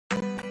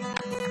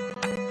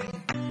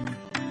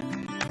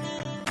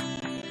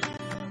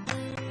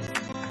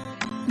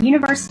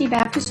University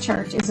Baptist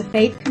Church is a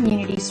faith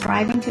community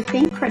striving to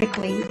think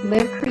critically,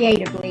 live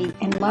creatively,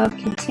 and love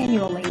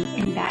continually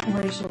in Baton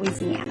Rouge,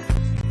 Louisiana.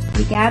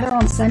 We gather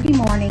on Sunday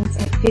mornings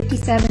at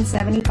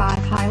 5775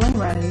 Highland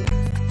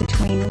Road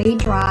between Lee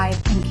Drive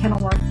and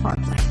Kenilworth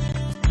Parkway.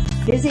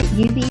 Visit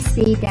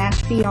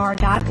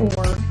ubc-br.org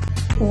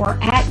or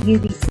at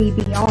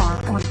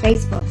ubcbr on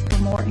Facebook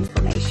for more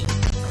information.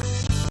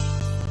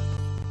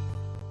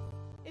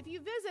 If you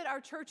visit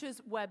our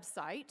church's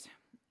website,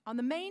 on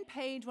the main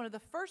page, one of the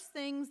first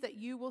things that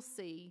you will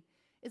see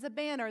is a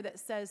banner that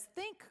says,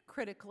 "Think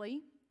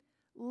critically,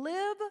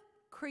 live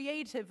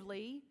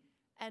creatively,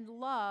 and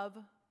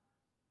love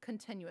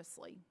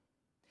continuously."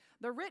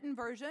 The written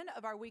version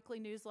of our weekly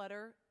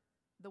newsletter,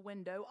 The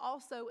Window,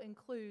 also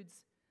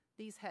includes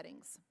these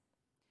headings.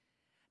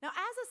 Now,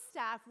 as a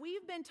staff,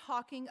 we've been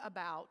talking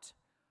about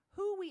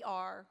who we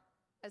are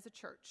as a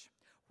church,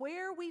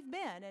 where we've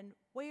been, and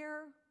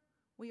where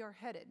we are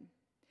headed,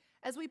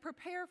 as we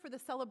prepare for the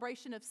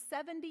celebration of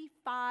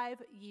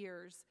 75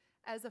 years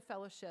as a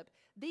fellowship.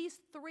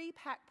 These three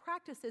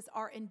practices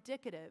are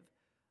indicative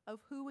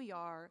of who we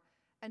are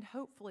and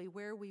hopefully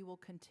where we will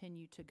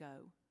continue to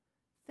go.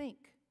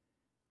 Think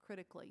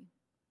critically,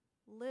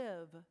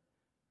 live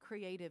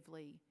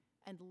creatively,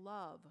 and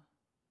love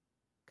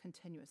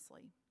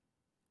continuously.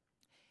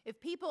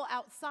 If people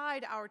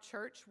outside our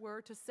church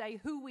were to say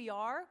who we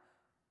are,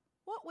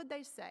 what would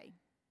they say?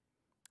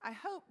 I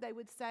hope they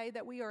would say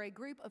that we are a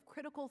group of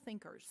critical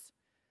thinkers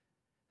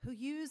who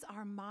use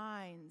our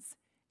minds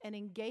and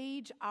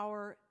engage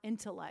our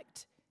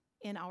intellect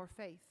in our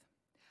faith.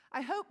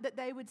 I hope that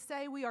they would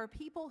say we are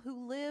people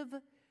who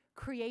live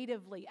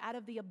creatively out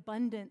of the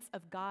abundance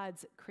of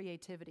God's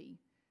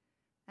creativity.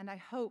 And I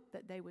hope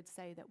that they would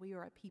say that we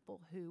are a people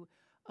who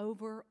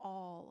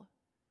overall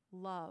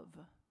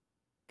love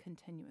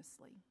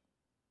continuously.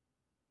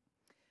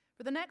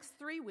 For the next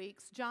 3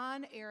 weeks,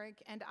 John,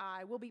 Eric, and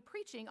I will be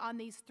preaching on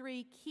these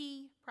three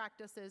key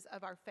practices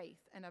of our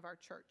faith and of our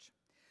church.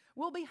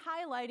 We'll be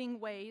highlighting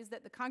ways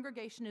that the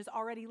congregation is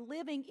already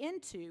living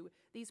into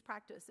these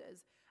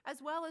practices, as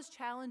well as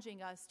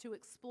challenging us to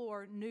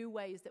explore new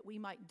ways that we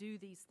might do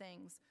these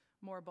things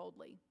more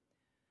boldly.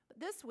 But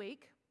this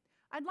week,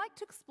 I'd like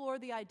to explore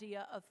the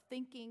idea of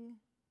thinking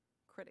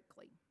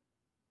critically.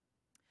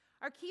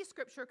 Our key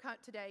scripture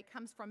today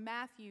comes from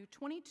Matthew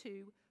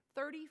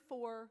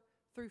 22:34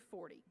 through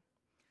 40.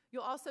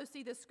 You'll also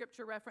see this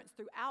scripture reference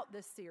throughout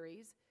this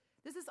series.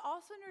 This is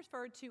also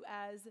referred to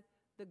as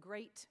the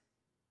Great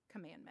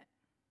Commandment.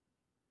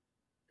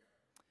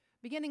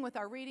 Beginning with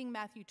our reading,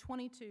 Matthew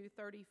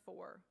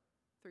 22:34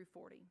 through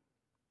 40.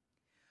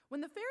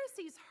 When the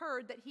Pharisees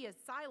heard that he had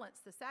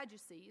silenced the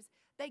Sadducees,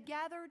 they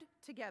gathered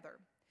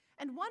together.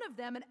 And one of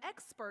them, an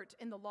expert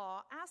in the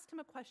law, asked him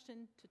a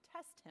question to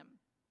test him.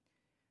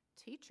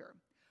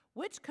 "Teacher,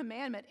 which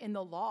commandment in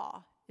the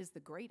law is the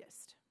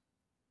greatest?"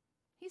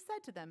 He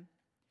said to them,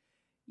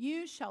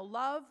 "You shall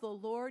love the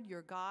Lord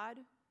your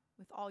God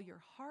with all your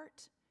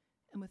heart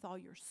and with all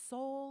your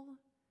soul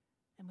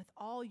and with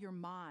all your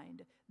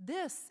mind.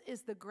 This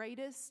is the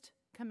greatest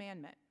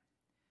commandment.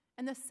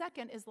 And the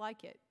second is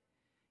like it.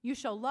 You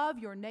shall love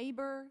your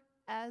neighbor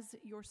as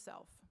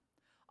yourself.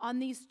 On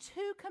these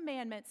two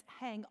commandments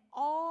hang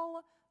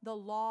all the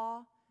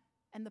law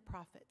and the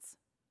prophets."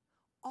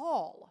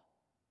 All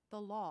the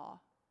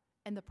law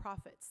and the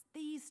prophets.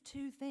 These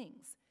two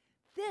things.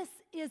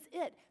 This is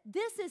it.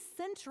 This is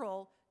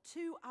central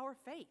to our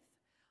faith.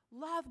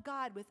 Love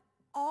God with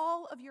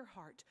all of your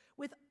heart,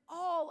 with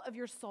all of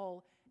your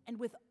soul, and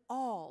with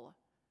all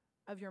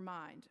of your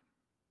mind.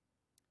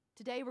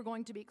 Today we're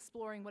going to be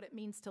exploring what it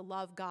means to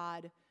love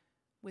God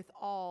with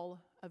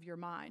all of your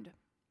mind.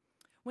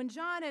 When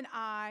John and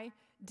I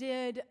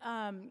did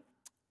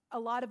a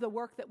lot of the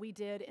work that we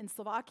did in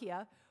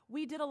Slovakia,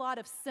 we did a lot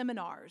of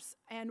seminars,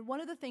 and one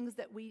of the things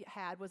that we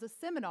had was a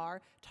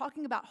seminar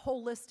talking about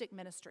holistic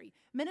ministry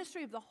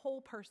of the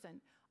whole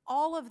person,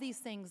 all of these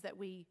things that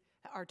we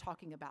are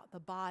talking about, the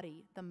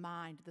body, the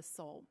mind, the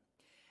soul.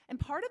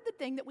 And part of the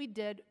thing that we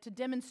did to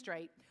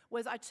demonstrate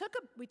was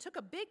we took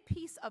a big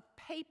piece of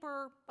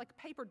paper, like a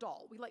paper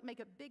doll. We make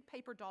a big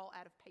paper doll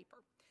out of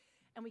paper.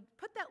 And we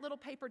put that little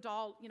paper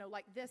doll,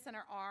 like this in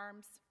our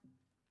arms.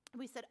 And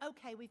we said,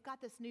 okay, we've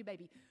got this new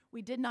baby.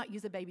 We did not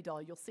use a baby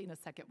doll. You'll see in a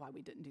second why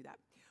we didn't do that.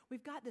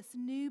 We've got this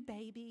new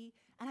baby,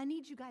 and I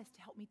need you guys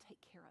to help me take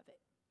care of it.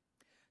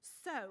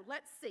 So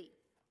let's see.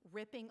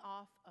 Ripping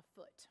off a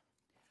foot.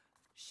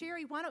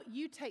 Sherry, why don't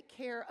you take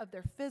care of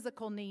their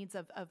physical needs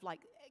of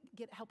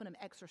helping them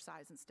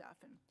exercise and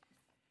stuff. And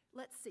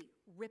let's see.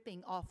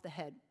 Ripping off the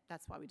head.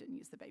 That's why we didn't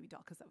use the baby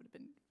doll, because that would have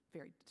been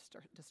very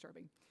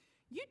disturbing.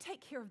 You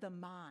take care of the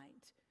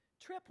mind.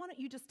 Trip, why don't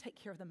you just take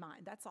care of the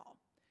mind? That's all.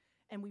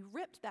 And we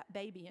ripped that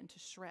baby into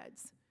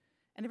shreds.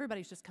 And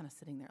everybody's just kind of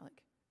sitting there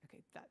like,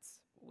 okay, that's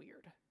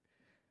weird.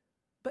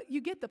 But you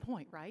get the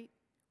point, right?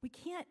 We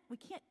can't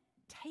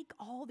take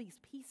all these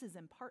pieces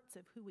and parts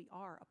of who we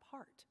are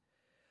apart.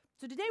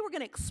 So today we're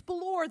going to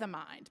explore the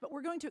mind, but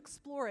we're going to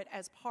explore it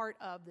as part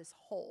of this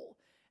whole.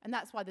 And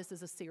that's why this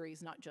is a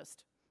series, not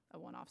just a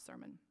one-off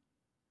sermon.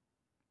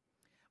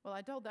 Well,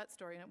 I told that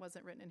story and it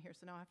wasn't written in here,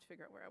 so now I have to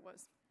figure out where I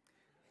was.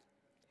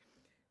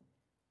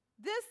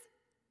 This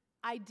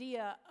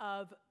idea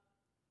of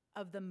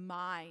the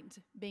mind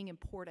being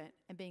important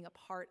and being a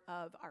part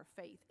of our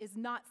faith is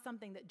not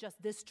something that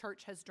just this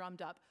church has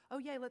drummed up. Oh,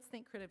 yay, let's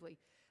think critically.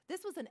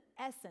 This was an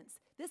essence.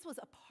 This was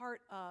a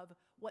part of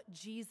what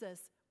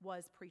Jesus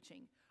was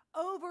preaching.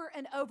 Over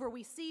and over,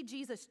 we see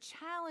Jesus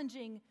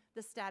challenging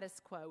the status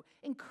quo,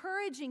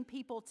 encouraging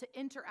people to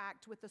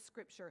interact with the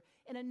scripture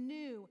in a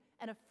new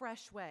and a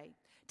fresh way,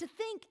 to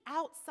think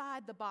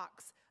outside the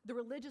box the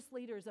religious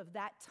leaders of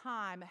that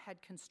time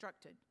had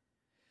constructed.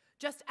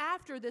 Just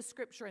after this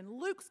scripture in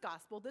Luke's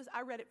gospel,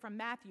 I read it from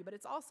Matthew, but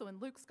it's also in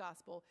Luke's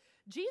gospel,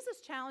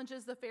 Jesus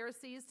challenges the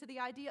Pharisees to the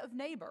idea of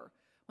neighbor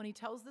when he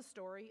tells the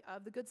story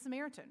of the Good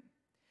Samaritan.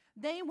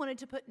 They wanted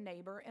to put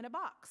neighbor in a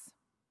box.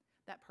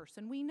 That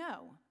person we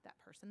know, that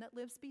person that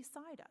lives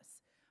beside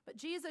us. But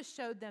Jesus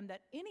showed them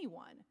that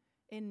anyone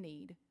in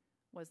need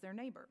was their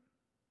neighbor.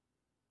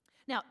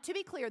 Now, to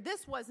be clear,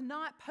 this was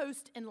not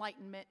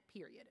post-Enlightenment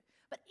period.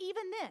 But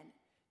even then,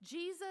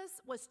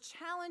 Jesus was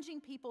challenging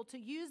people to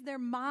use their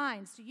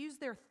minds, to use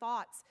their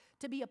thoughts,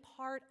 to be a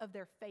part of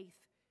their faith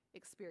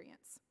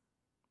experience.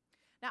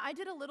 Now, I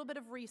did a little bit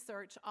of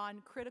research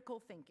on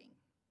critical thinking.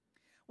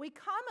 We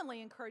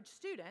commonly encourage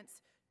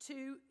students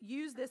to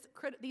use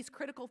these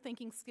critical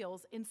thinking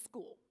skills in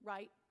school,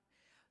 right?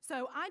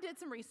 So I did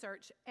some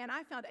research, and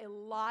I found a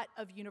lot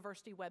of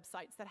university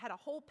websites that had a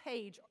whole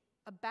page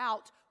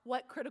about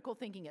what critical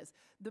thinking is.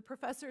 The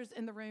professors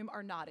in the room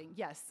are nodding.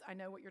 Yes, I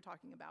know what you're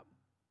talking about.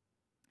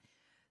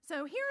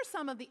 So here are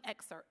some of the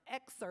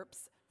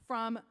excerpts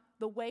from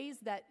the ways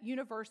that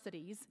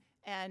universities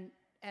and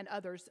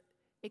others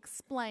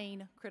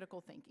explain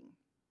critical thinking.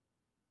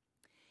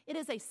 It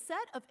is a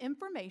set of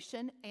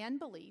information and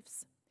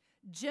beliefs,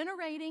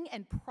 generating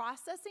and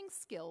processing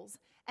skills,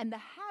 and the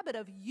habit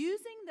of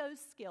using those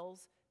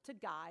skills to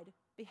guide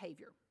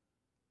behavior.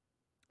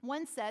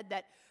 One said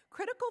that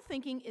critical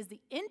thinking is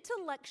the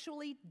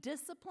intellectually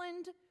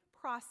disciplined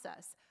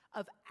process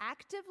of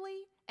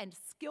actively and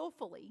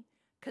skillfully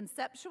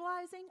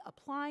conceptualizing,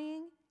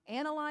 applying,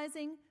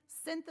 analyzing,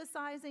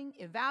 synthesizing,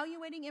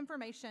 evaluating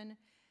information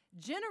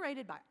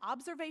generated by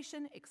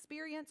observation,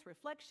 experience,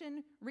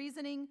 reflection,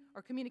 reasoning,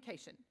 or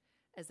communication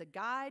as a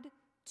guide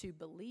to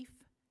belief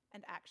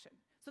and action.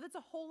 So that's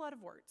a whole lot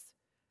of words.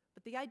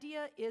 But the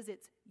idea is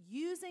it's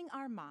using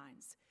our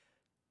minds,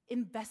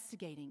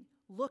 investigating,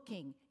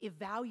 looking,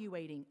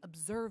 evaluating,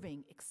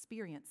 observing,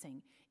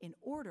 experiencing in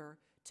order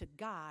to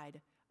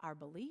guide our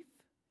belief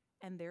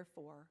and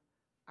therefore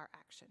our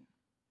action.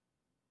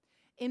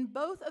 In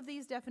both of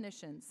these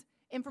definitions,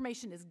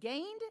 information is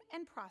gained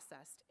and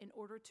processed in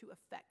order to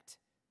affect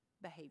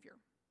behavior.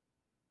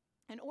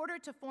 In order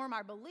to form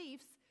our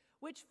beliefs,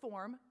 which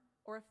form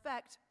or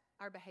affect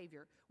our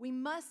behavior, we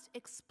must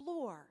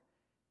explore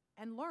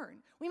and learn.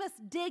 We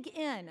must dig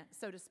in,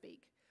 so to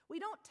speak. We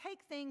don't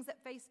take things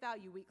at face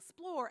value. We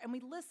explore and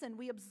we listen,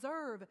 we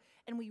observe,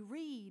 and we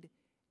read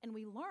and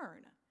we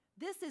learn.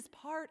 This is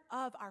part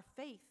of our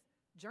faith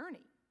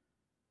journey.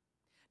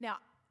 Now,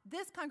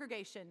 this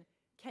congregation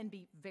can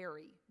be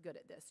very good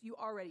at this. You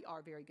already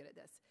are very good at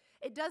this.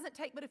 It doesn't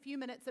take but a few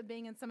minutes of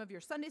being in some of your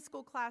Sunday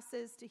school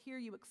classes to hear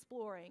you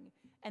exploring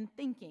and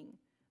thinking,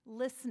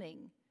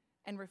 listening,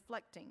 and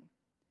reflecting.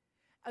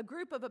 A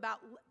group of about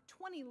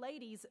 20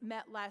 ladies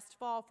met last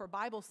fall for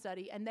Bible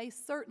study, and they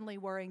certainly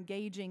were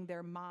engaging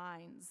their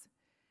minds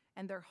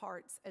and their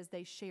hearts as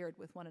they shared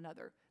with one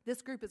another.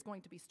 This group is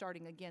going to be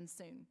starting again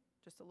soon.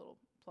 Just a little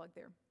plug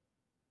there.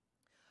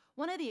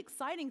 One of the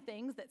exciting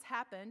things that's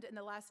happened in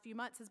the last few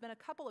months has been a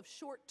couple of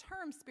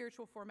short-term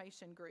spiritual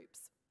formation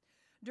groups.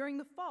 During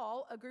the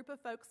fall, a group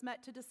of folks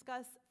met to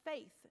discuss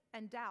faith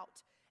and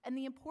doubt and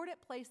the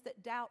important place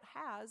that doubt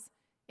has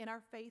in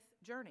our faith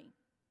journey.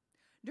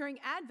 During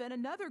Advent,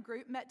 another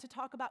group met to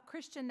talk about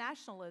Christian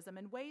nationalism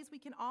and ways we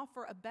can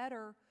offer a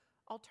better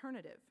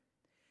alternative.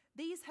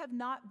 These have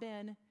not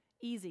been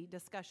easy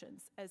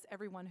discussions, as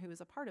everyone who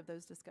is a part of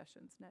those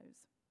discussions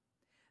knows.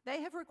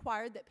 They have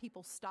required that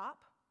people stop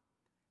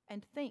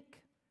and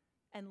think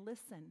and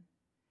listen,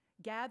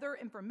 gather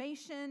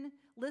information,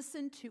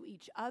 listen to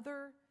each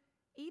other,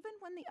 even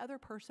when the other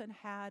person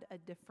had a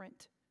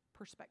different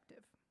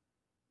perspective.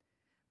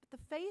 But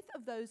the faith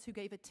of those who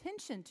gave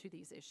attention to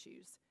these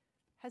issues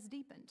has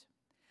deepened.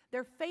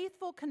 Their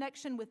faithful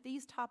connection with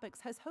these topics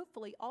has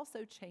hopefully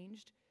also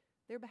changed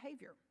their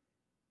behavior.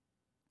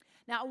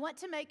 Now, I want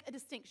to make a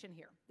distinction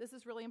here. This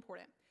is really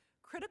important.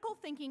 Critical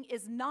thinking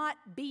is not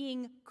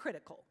being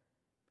critical.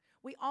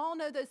 We all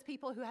know those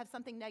people who have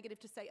something negative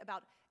to say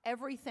about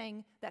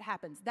everything that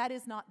happens. That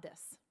is not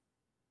this.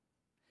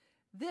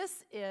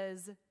 This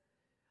is,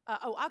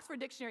 Oxford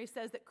Dictionary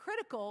says that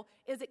critical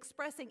is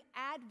expressing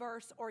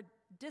adverse or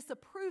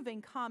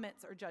disapproving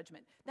comments or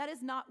judgment. That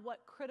is not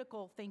what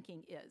critical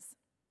thinking is.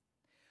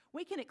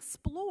 We can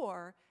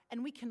explore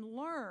and we can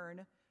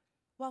learn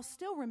while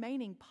still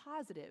remaining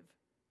positive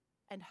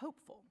and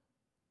hopeful.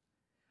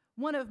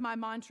 One of my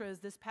mantras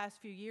this past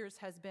few years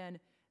has been,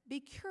 be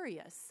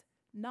curious,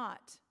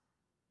 not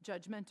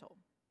judgmental.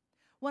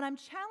 What I'm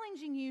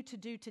challenging you to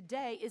do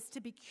today is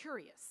to be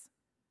curious.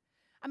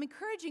 I'm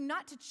encouraging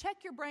not to check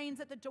your brains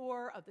at the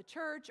door of the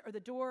church or the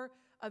door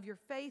of your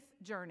faith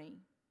journey,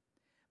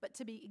 but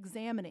to be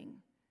examining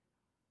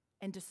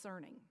and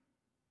discerning.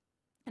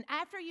 And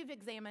after you've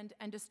examined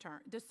and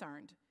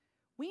discerned,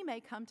 we may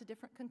come to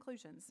different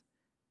conclusions,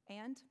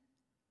 and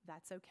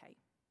that's okay.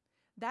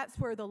 That's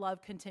where the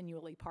love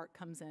continually part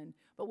comes in,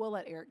 but we'll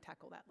let Eric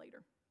tackle that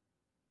later.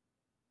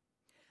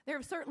 There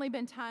have certainly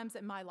been times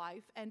in my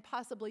life, and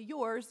possibly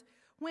yours,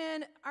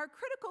 when our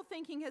critical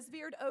thinking has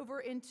veered over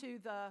into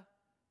the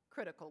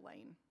critical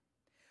lane.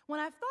 When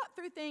I've thought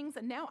through things,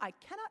 and now I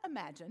cannot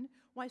imagine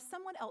why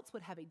someone else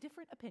would have a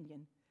different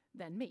opinion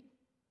than me.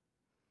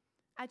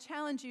 I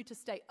challenge you to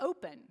stay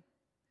open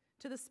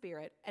to the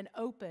Spirit and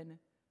open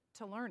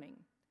to learning.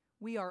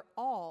 We are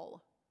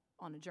all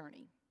on a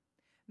journey.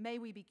 May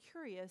we be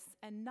curious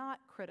and not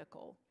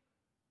critical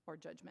or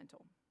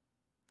judgmental.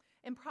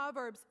 In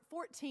Proverbs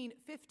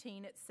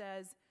 14:15, it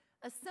says,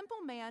 "A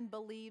simple man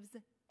believes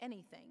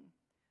anything,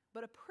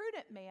 but a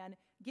prudent man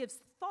gives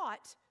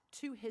thought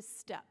to his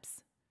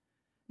steps."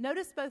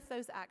 Notice both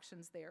those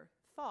actions there.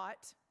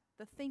 Thought,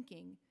 the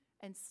thinking,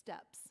 and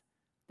steps,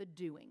 the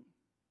doing.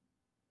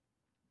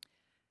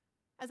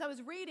 As I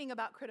was reading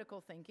about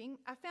critical thinking,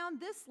 I found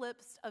this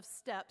list of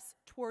steps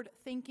toward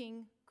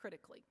thinking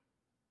critically.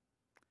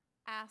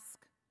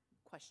 Ask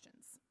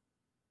questions.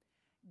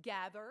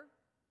 Gather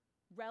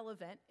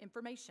relevant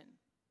information.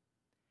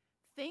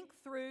 Think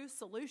through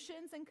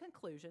solutions and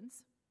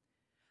conclusions.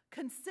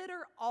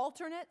 Consider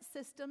alternate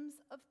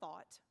systems of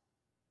thought.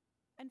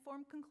 And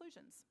form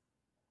conclusions.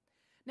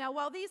 Now,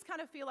 while these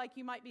kind of feel like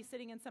you might be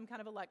sitting in some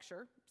kind of a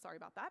lecture, sorry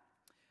about that,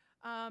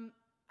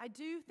 I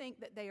do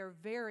think that they are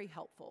very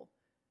helpful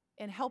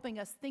in helping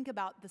us think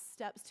about the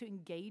steps to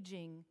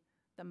engaging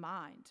the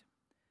mind.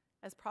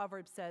 As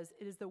Proverbs says,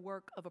 it is the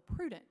work of a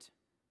prudent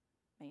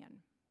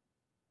man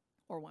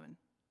or woman.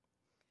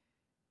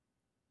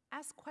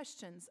 Ask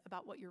questions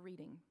about what you're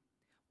reading,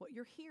 what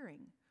you're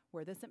hearing,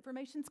 where this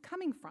information's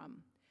coming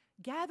from.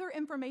 Gather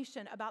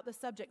information about the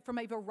subject from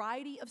a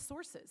variety of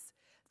sources.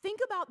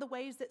 Think about the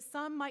ways that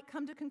some might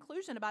come to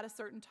conclusion about a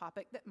certain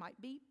topic that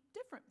might be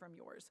different from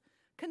yours.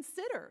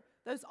 Consider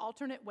those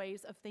alternate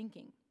ways of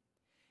thinking.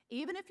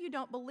 Even if you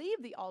don't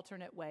believe the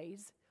alternate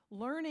ways,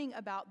 learning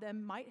about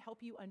them might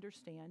help you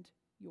understand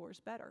yours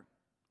better,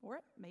 or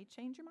it may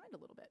change your mind a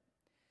little bit.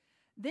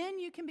 Then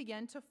you can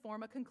begin to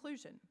form a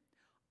conclusion.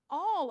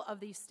 All of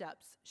these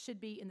steps should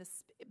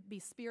be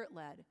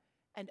spirit-led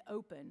and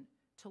open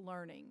to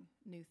learning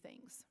new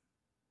things.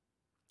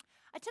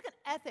 I took an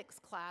ethics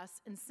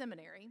class in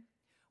seminary.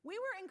 We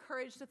were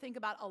encouraged to think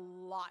about a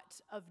lot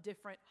of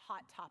different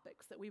hot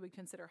topics that we would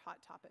consider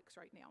hot topics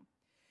right now.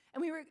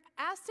 And we were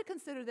asked to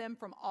consider them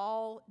from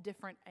all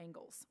different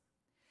angles.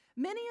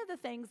 Many of the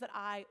things that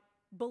I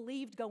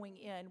believed going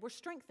in were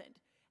strengthened,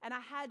 and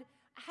I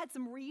had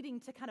some reading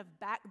to kind of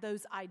back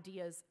those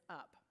ideas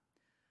up.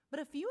 But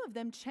a few of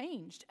them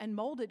changed and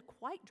molded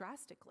quite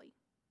drastically.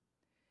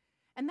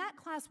 And that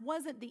class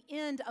wasn't the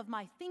end of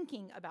my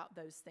thinking about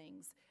those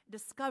things,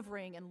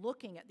 discovering and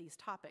looking at these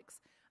topics.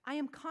 I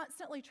am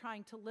constantly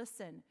trying to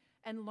listen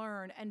and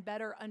learn and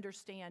better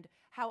understand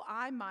how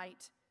I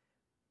might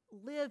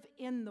live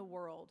in the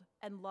world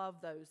and love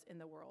those in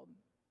the world.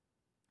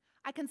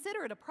 I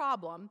consider it a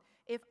problem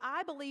if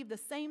I believe the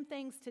same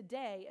things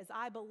today as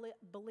I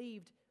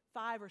believed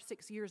 5 or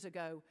 6 years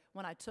ago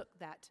when I took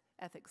that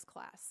ethics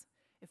class.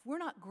 If we're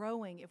not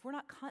growing, if we're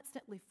not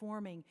constantly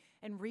forming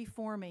and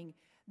reforming,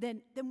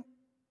 then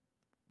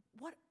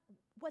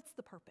what's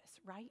the purpose,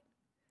 right?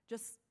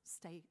 Just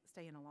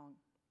staying along.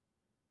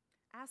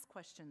 Ask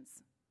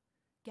questions.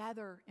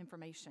 Gather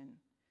information.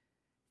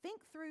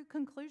 Think through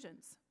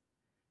conclusions.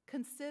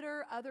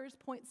 Consider others'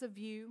 points of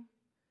view,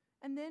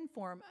 and then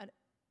form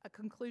a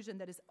conclusion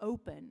that is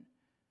open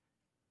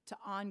to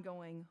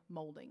ongoing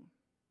molding.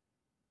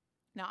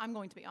 Now, I'm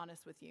going to be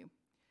honest with you.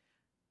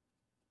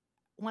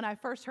 When I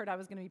first heard I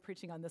was going to be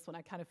preaching on this one,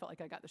 I kind of felt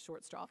like I got the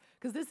short straw,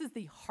 because this is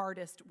the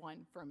hardest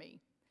one for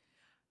me.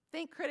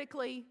 Think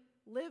critically,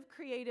 live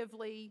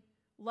creatively,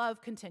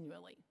 love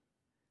continually.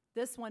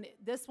 This one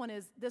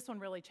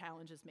really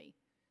challenges me.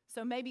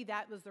 So maybe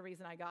that was the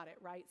reason I got it,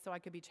 right? So I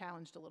could be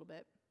challenged a little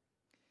bit.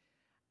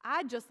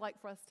 I'd just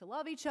like for us to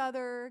love each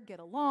other, get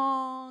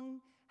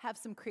along, have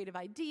some creative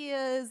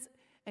ideas,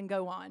 and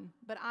go on.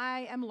 But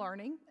I am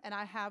learning, and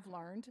I have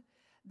learned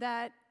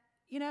that,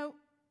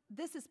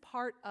 this is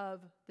part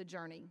of the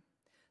journey.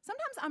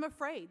 Sometimes I'm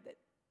afraid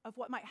of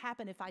what might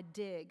happen if I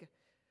dig.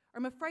 Or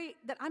I'm afraid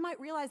that I might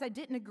realize I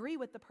didn't agree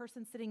with the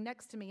person sitting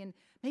next to me, and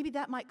maybe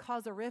that might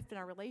cause a rift in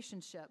our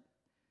relationship.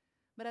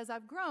 But as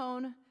I've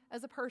grown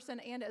as a person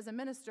and as a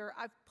minister,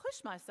 I've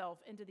pushed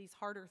myself into these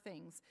harder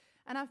things.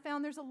 And I've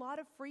found there's a lot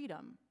of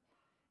freedom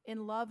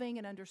in loving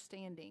and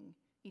understanding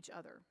each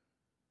other.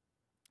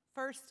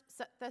 1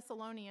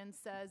 Thessalonians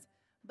says,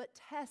 "But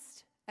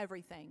test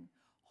everything.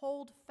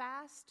 Hold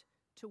fast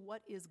to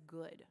what is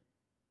good."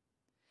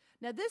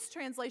 Now, this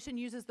translation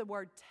uses the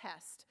word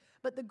test,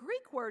 but the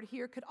Greek word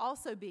here could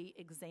also be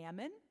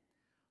examine,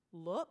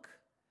 look,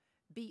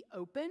 be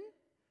open,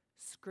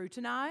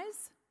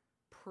 scrutinize,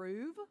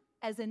 prove,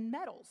 as in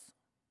metals.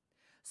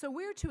 So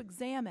we're to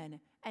examine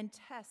and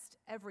test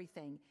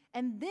everything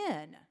and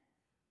then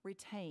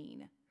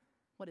retain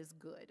what is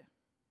good.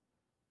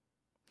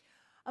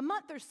 A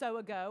month or so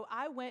ago,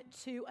 I went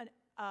to an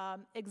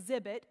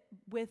exhibit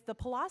with the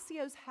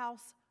Palacios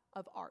House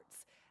of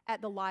Arts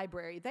at the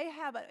library. They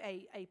have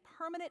a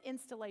permanent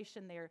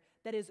installation there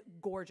that is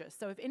gorgeous.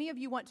 So if any of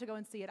you want to go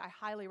and see it, I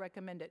highly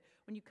recommend it.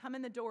 When you come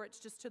in the door, it's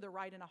just to the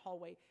right in a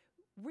hallway.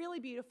 Really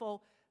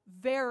beautiful,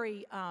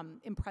 very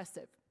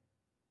impressive.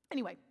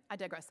 Anyway, I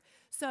digress.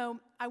 So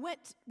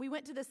we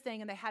went to this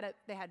thing, and they had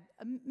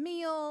a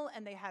meal,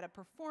 and they had a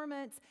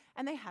performance,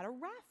 and they had a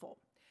raffle.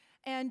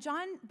 And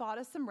John bought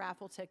us some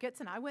raffle tickets,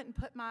 and I went and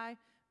put my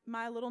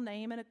little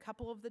name in a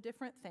couple of the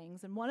different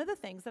things. And one of the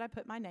things that I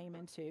put my name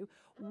into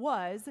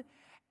was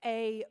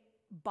a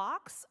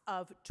box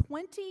of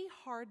 20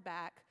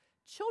 hardback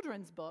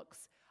children's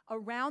books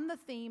around the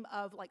theme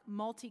of like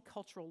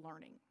multicultural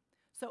learning.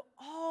 So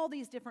all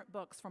these different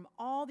books from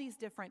all these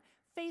different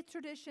faith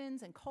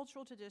traditions and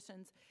cultural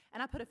traditions,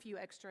 and I put a few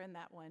extra in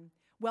that one.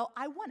 Well,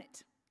 I won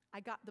it.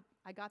 I got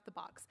the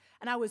box,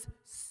 and I was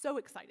so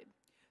excited.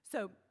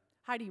 So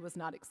Heidi was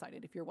not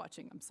excited. If you're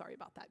watching, I'm sorry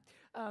about that.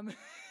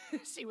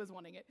 She was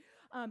wanting it.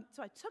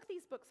 So I took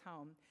these books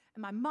home,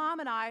 and my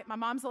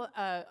mom's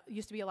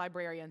used to be a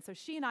librarian, so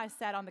she and I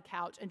sat on the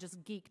couch and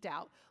just geeked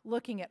out,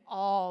 looking at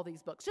all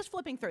these books, just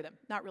flipping through them,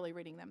 not really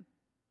reading them.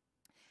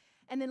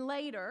 And then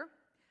later,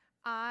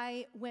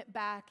 I went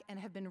back and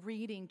have been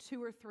reading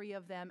 2 or 3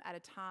 of them at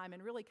a time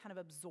and really kind of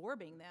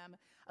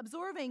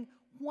absorbing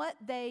what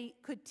they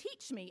could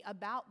teach me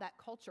about that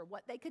culture,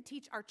 what they could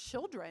teach our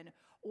children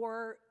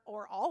or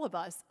all of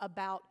us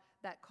about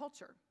that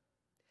culture.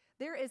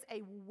 There is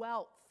a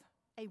wealth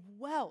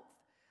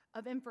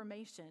of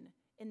information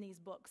in these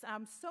books.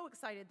 I'm so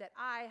excited that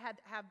I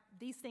have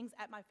these things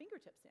at my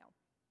fingertips now.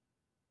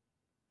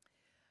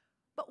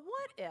 But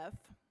what if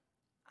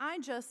I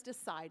just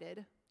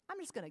decided I'm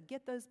just going to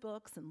get those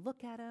books and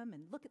look at them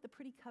and look at the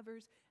pretty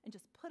covers and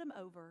just put them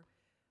over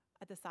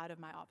at the side of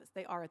my office?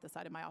 They are at the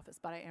side of my office,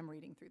 but I am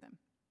reading through them.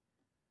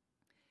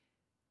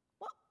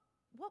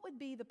 What would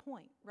be the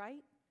point,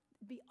 right?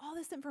 It'd be all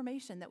this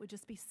information that would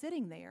just be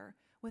sitting there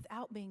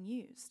without being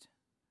used.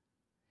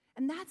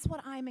 And that's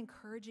what I'm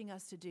encouraging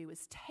us to do,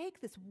 is take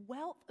this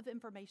wealth of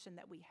information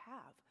that we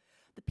have,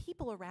 the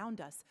people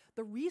around us,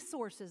 the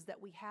resources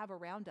that we have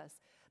around us,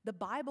 the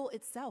Bible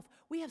itself.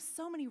 We have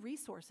so many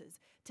resources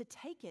to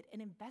take it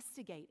and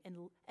investigate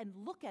and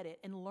look at it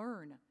and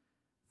learn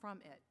from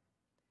it.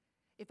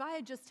 If I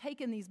had just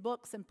taken these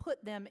books and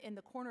put them in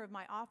the corner of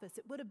my office,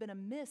 it would have been a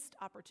missed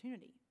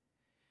opportunity.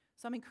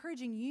 So I'm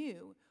encouraging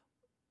you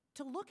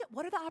to look at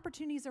what are the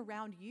opportunities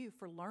around you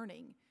for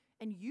learning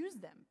and use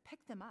them,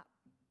 pick them up.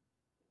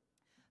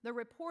 The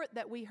report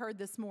that we heard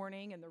this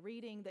morning and the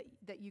reading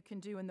that you can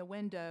do in the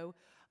window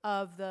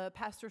of the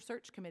Pastor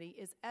Search Committee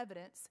is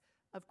evidence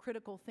of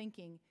critical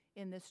thinking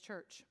in this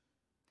church.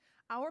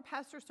 Our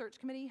Pastor Search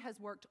Committee has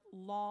worked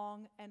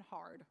long and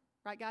hard,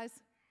 right guys?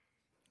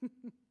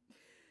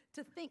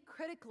 To think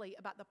critically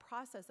about the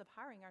process of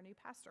hiring our new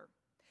pastor.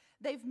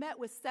 They've met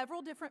with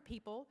several different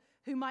people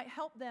who might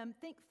help them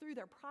think through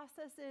their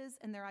processes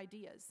and their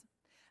ideas.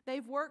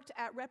 They've worked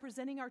at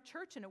representing our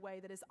church in a way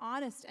that is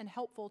honest and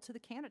helpful to the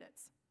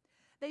candidates.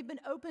 They've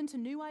been open to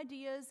new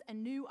ideas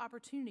and new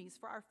opportunities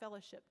for our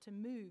fellowship to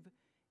move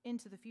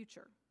into the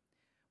future.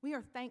 We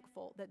are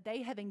thankful that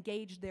they have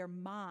engaged their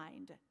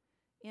mind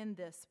in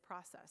this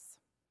process.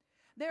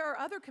 There are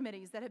other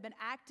committees that have been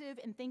active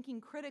in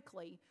thinking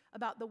critically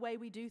about the way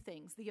we do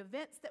things, the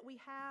events that we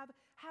have,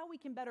 how we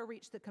can better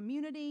reach the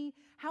community,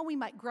 how we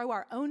might grow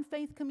our own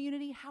faith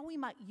community, how we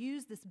might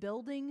use this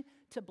building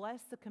to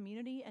bless the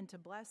community and to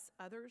bless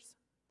others.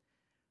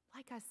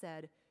 Like I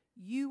said,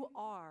 you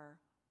are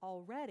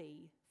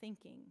already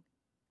thinking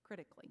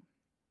critically.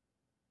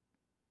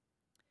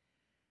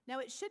 Now,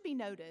 it should be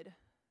noted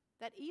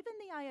that even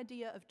the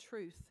idea of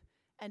truth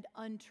and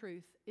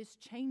untruth is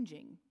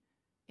changing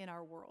in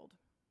our world.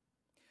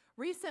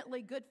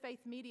 Recently, Good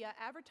Faith Media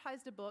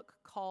advertised a book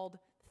called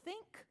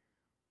Think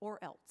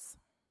or Else.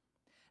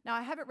 Now,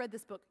 I haven't read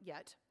this book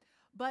yet,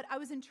 but I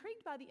was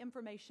intrigued by the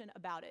information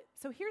about it.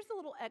 So here's the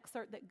little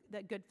excerpt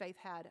that Good Faith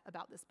had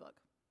about this book.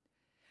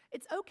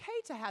 It's okay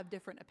to have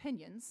different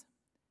opinions,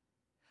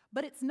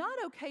 but it's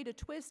not okay to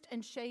twist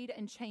and shade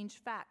and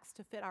change facts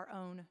to fit our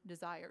own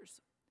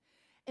desires.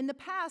 In the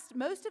past,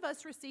 most of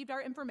us received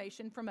our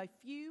information from a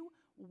few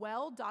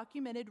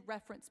well-documented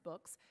reference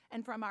books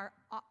and from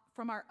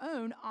our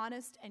own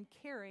honest and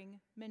caring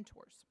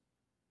mentors.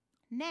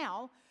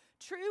 Now,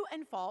 true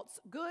and false,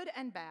 good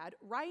and bad,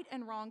 right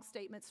and wrong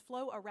statements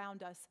flow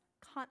around us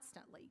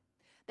constantly.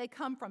 They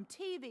come from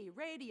TV,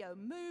 radio,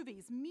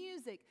 movies,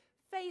 music,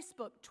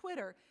 Facebook,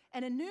 Twitter,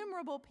 and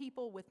innumerable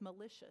people with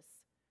malicious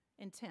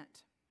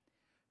intent,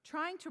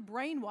 trying to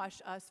brainwash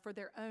us for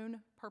their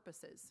own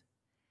purposes.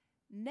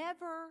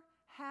 Never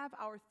have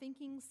our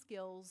thinking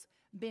skills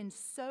been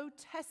so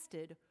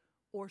tested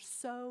or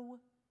so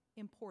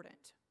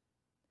important.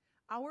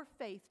 Our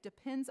faith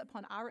depends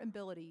upon our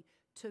ability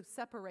to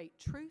separate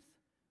truth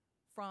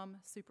from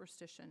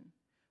superstition.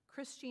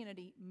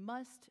 Christianity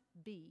must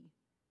be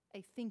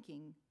a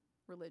thinking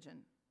religion.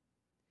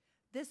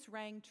 This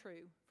rang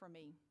true for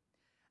me.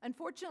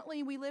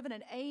 Unfortunately, we live in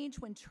an age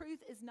when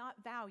truth is not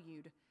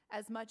valued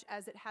as much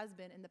as it has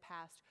been in the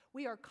past.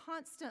 We are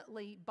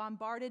constantly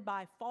bombarded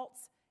by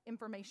false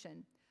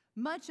information,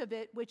 much of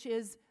it which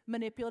is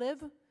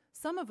manipulative,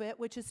 some of it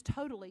which is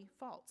totally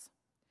false.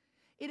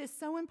 It is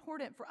so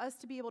important for us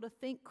to be able to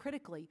think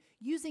critically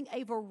using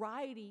a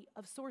variety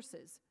of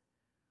sources.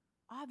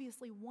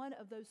 Obviously, one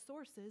of those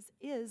sources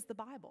is the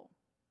Bible.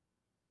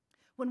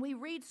 When we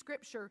read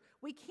Scripture,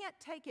 we can't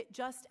take it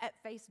just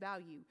at face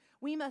value.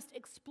 We must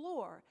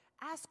explore,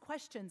 ask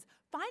questions,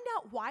 find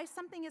out why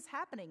something is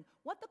happening,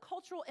 what the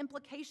cultural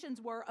implications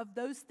were of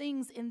those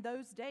things in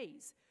those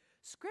days.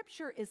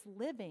 Scripture is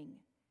living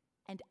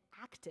and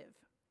active.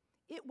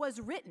 It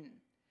was written,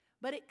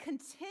 but it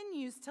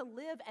continues to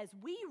live as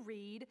we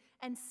read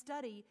and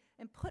study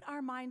and put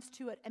our minds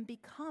to it and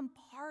become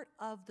part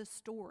of the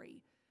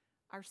story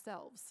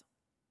ourselves.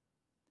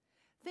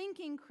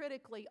 Thinking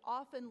critically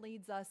often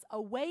leads us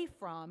away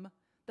from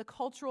the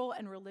cultural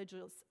and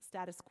religious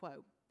status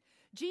quo.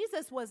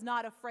 Jesus was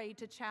not afraid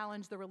to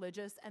challenge the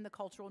religious and the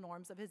cultural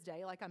norms of his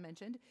day, like I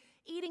mentioned,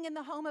 eating in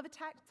the home of a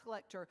tax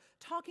collector,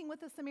 talking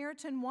with a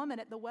Samaritan woman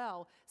at the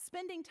well,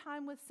 spending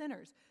time with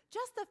sinners.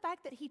 Just the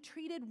fact that he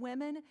treated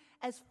women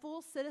as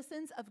full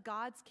citizens of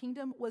God's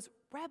kingdom was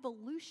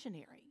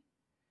revolutionary.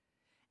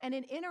 And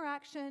in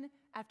interaction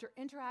after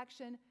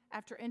interaction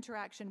after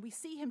interaction, we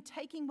see him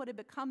taking what had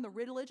become the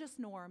religious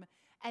norm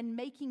and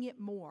making it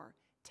more,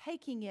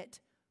 taking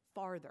it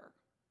farther.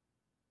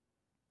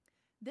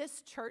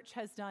 This church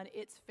has done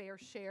its fair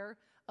share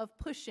of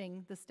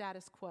pushing the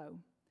status quo.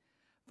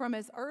 From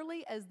as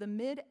early as the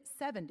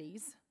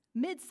mid-70s,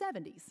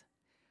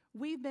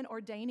 we've been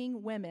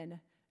ordaining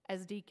women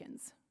as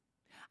deacons.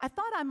 I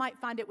thought I might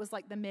find it was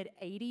like the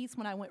mid-80s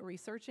when I went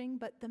researching,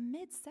 but the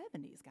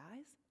mid-70s,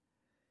 guys.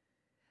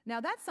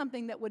 Now, that's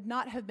something that would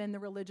not have been the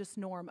religious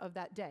norm of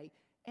that day,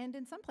 and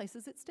in some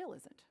places it still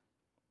isn't.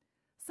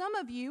 Some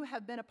of you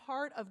have been a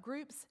part of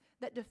groups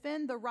that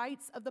defend the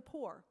rights of the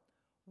poor,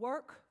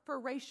 work for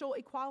racial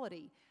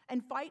equality,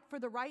 and fight for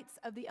the rights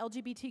of the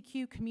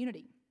LGBTQ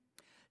community.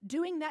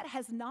 Doing that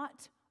has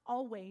not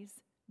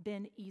always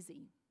been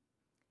easy.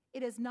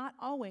 It has not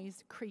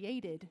always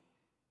created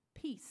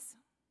peace.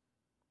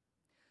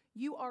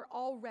 You are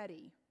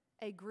already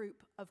a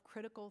group of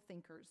critical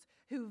thinkers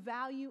who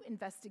value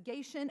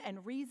investigation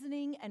and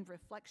reasoning and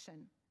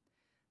reflection.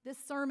 This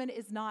sermon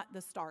is not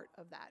the start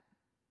of that.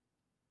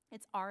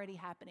 It's already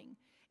happening.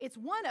 It's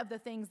one of the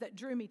things that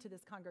drew me to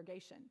this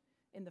congregation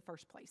in the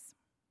first place.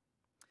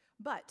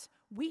 But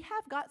we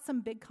have got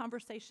some big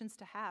conversations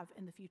to have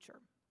in the future.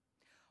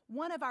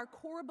 One of our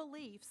core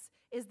beliefs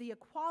is the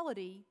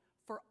equality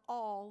for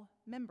all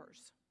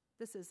members.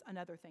 This is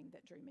another thing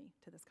that drew me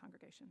to this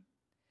congregation.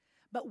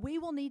 But we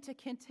will need to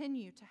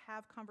continue to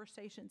have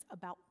conversations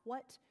about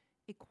what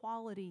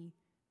equality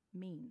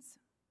means.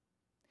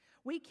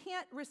 We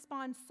can't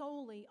respond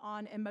solely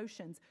on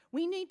emotions.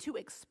 We need to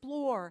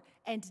explore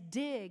and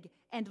dig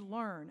and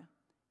learn.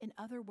 In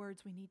other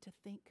words, we need to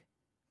think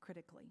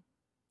critically.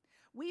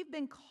 We've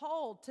been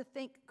called to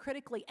think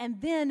critically and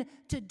then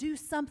to do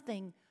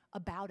something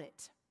about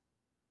it.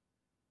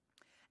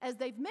 As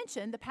they've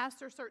mentioned, the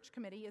Pastor Search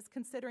Committee is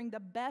considering the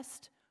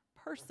best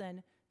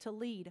person to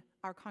lead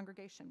our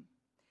congregation.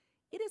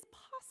 It is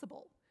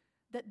possible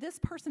that this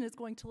person is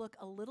going to look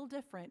a little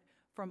different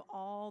from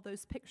all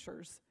those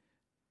pictures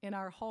in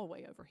our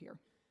hallway over here.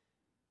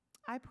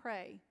 I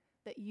pray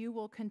that you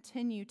will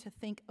continue to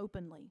think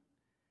openly,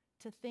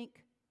 to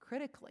think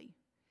critically,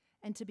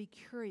 and to be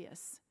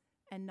curious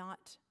and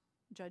not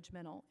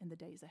judgmental in the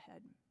days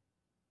ahead.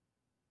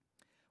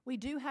 We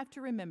do have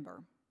to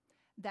remember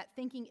that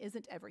thinking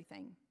isn't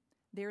everything.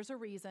 There's a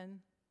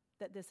reason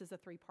that this is a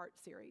 3-part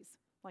series.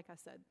 Like I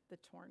said, the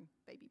torn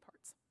baby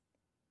parts.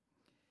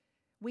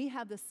 We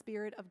have the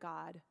Spirit of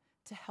God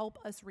to help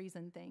us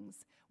reason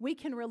things. We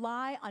can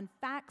rely on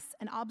facts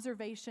and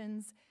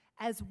observations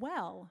as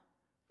well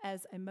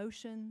as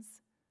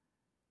emotions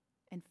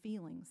and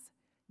feelings.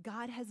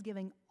 God has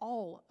given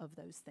all of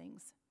those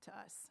things to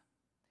us.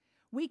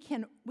 We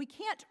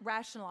can't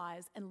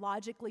rationalize and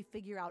logically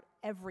figure out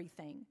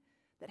everything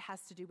that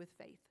has to do with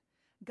faith.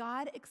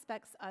 God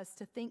expects us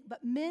to think,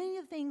 but many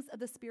of the things of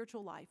the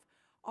spiritual life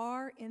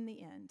are, in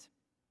the end,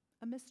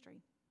 a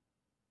mystery.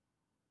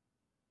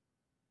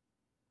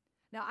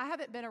 Now, I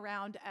haven't been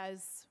around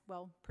as,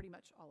 well, pretty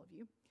much all of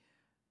you.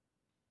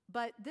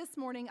 But this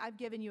morning, I've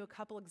given you a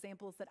couple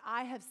examples that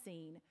I have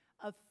seen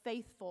of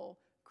faithful,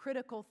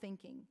 critical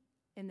thinking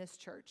in this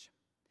church.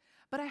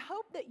 But I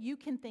hope that you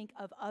can think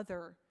of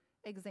other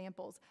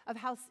examples of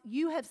how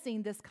you have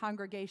seen this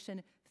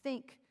congregation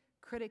think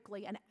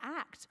critically and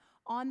act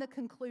on the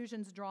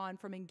conclusions drawn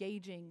from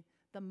engaging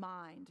the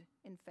mind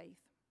in faith.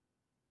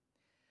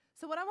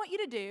 So what I want you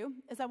to do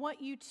is I want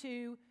you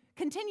to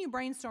continue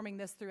brainstorming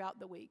this throughout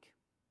the week.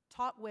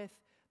 Talk with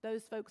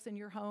those folks in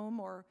your home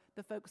or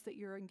the folks that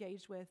you're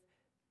engaged with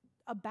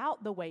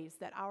about the ways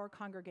that our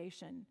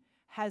congregation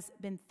has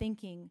been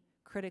thinking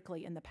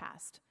critically in the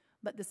past.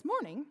 But this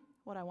morning,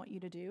 what I want you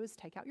to do is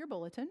take out your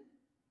bulletin,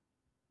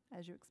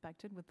 as you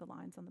expected with the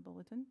lines on the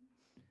bulletin.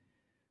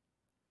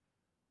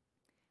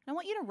 And I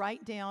want you to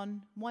write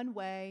down one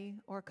way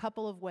or a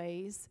couple of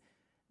ways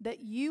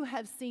that you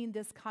have seen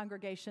this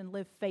congregation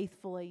live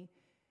faithfully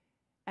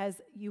as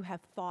you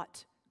have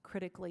thought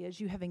critically, as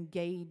you have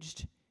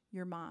engaged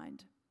your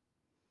mind.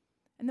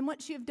 And then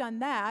once you've done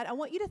that, I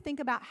want you to think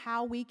about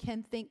how we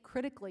can think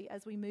critically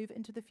as we move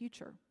into the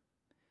future.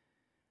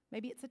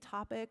 Maybe it's a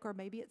topic, or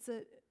maybe it's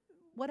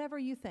whatever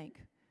you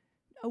think.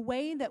 A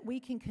way that we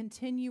can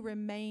continue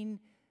remain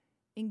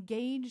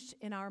engaged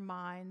in our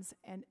minds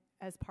and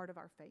as part of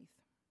our faith.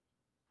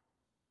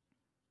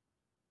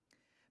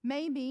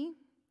 Maybe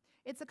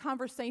it's a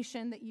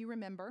conversation that you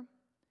remember,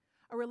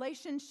 a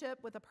relationship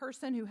with a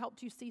person who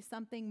helped you see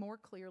something more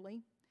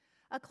clearly,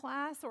 a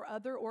class or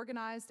other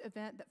organized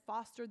event that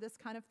fostered this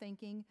kind of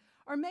thinking,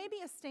 or maybe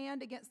a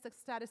stand against the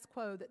status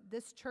quo that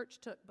this church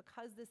took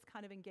because this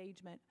kind of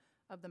engagement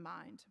of the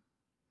mind.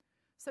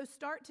 So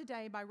start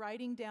today by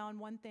writing down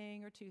one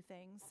thing or two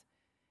things,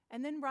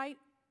 and then write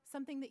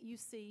something that you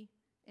see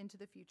into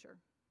the future.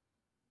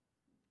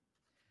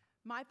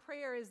 My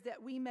prayer is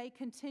that we may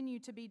continue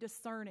to be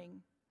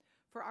discerning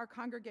for our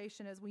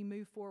congregation as we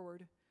move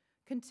forward,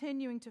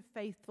 continuing to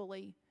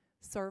faithfully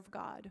serve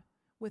God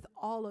with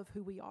all of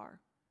who we are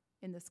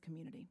in this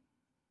community.